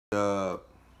Uh,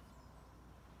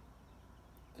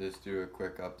 just do a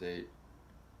quick update.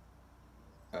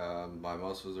 My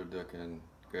muscles are looking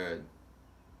good.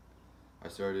 I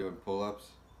started doing pull-ups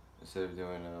instead of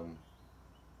doing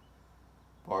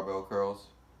barbell curls.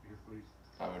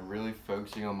 I've been really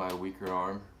focusing on my weaker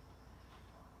arm,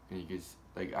 and you could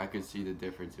I could see the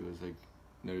difference. It was like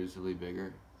noticeably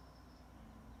bigger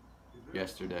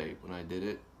yesterday when I did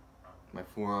it. My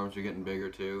forearms are getting bigger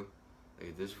too.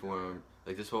 Like this forearm,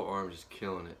 like this whole arm is just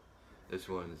killing it. This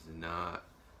one is not.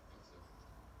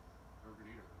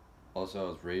 Also, I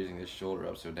was raising this shoulder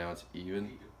up so now it's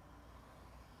even.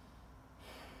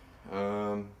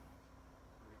 When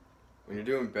you're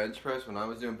doing bench press, when I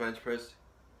was doing bench press,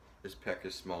 this pec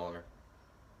is smaller.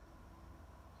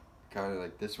 Kind of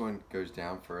like this one goes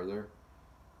down further.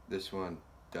 This one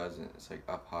doesn't. It's like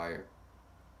up higher.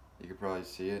 You could probably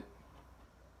see it.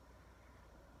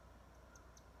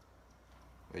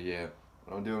 But yeah,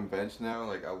 when I'm doing bench now,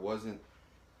 like I wasn't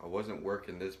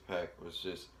working this pec. It was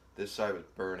just this side was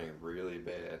burning really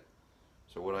bad.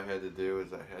 So what I had to do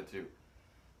is I had to,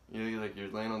 like you're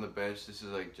laying on the bench. This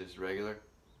is like just regular.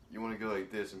 You want to go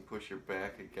like this and push your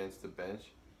back against the bench,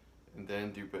 and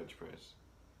then do bench press.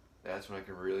 That's when I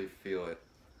can really feel it.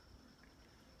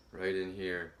 Right in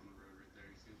here.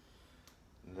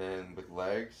 And then with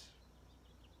legs,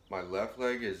 my left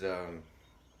leg is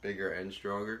bigger and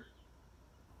stronger.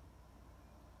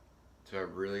 So I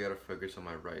really got to focus on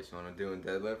my right. So when I'm doing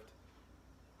deadlift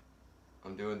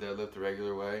the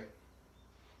regular way.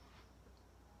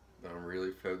 But I'm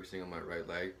really focusing on my right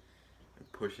leg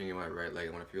and pushing in my right leg.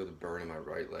 I want to feel the burn in my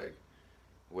right leg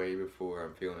way before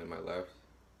I'm feeling it in my left.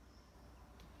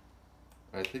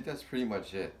 And I think that's pretty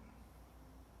much it.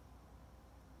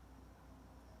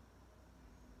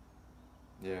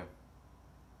 Yeah.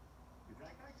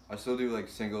 I still do like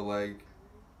single leg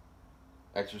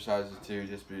exercises too,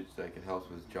 just because like it helps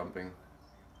with jumping.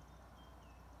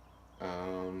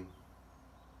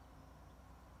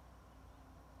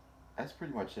 That's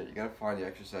pretty much it. You gotta find the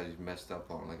exercise you've messed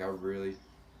up on. Like I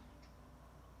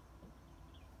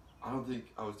don't think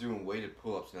I was doing weighted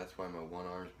pull-ups, and that's why my one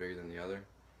arm is bigger than the other.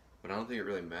 But I don't think it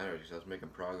really matters because I was making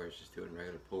progress just doing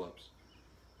regular pull-ups.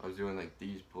 I was doing like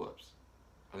these pull-ups.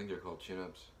 I think they're called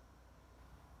chin-ups.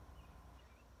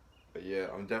 But yeah,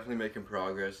 I'm definitely making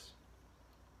progress.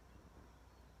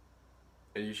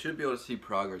 And you should be able to see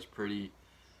progress pretty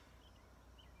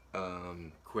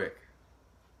quick.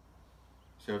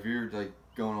 So if you're like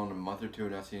going on a month or two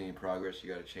and not seeing any progress,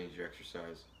 you gotta change your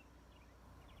exercise.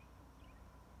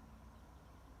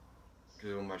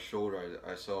 Because on my shoulder,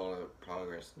 I saw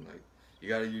progress, and like you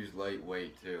gotta use light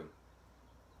weight too.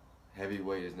 Heavy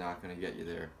weight is not gonna get you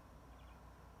there.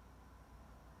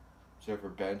 So for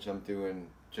bench, I'm doing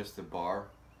just the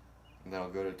bar, and then I'll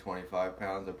go to 25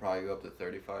 pounds. I'll probably go up to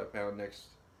 35 pound next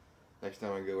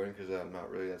time I go in, because I'm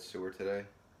not really that sore today.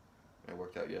 I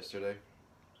worked out yesterday.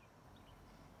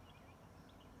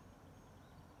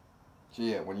 So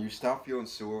yeah, when you stop feeling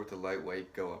sore with the light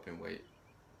weight, go up in weight.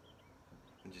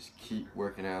 And just keep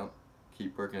working out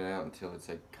until it's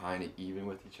like kind of even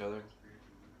with each other.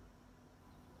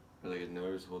 Really a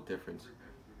noticeable difference.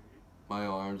 My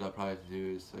arms, I probably have to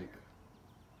do is like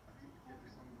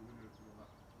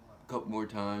a couple more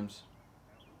times.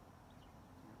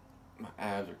 My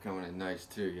abs are coming in nice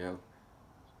too, yo.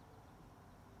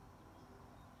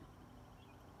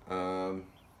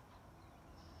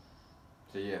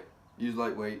 So yeah, use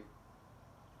lightweight.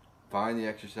 Find the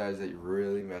exercise that you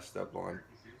really messed up on.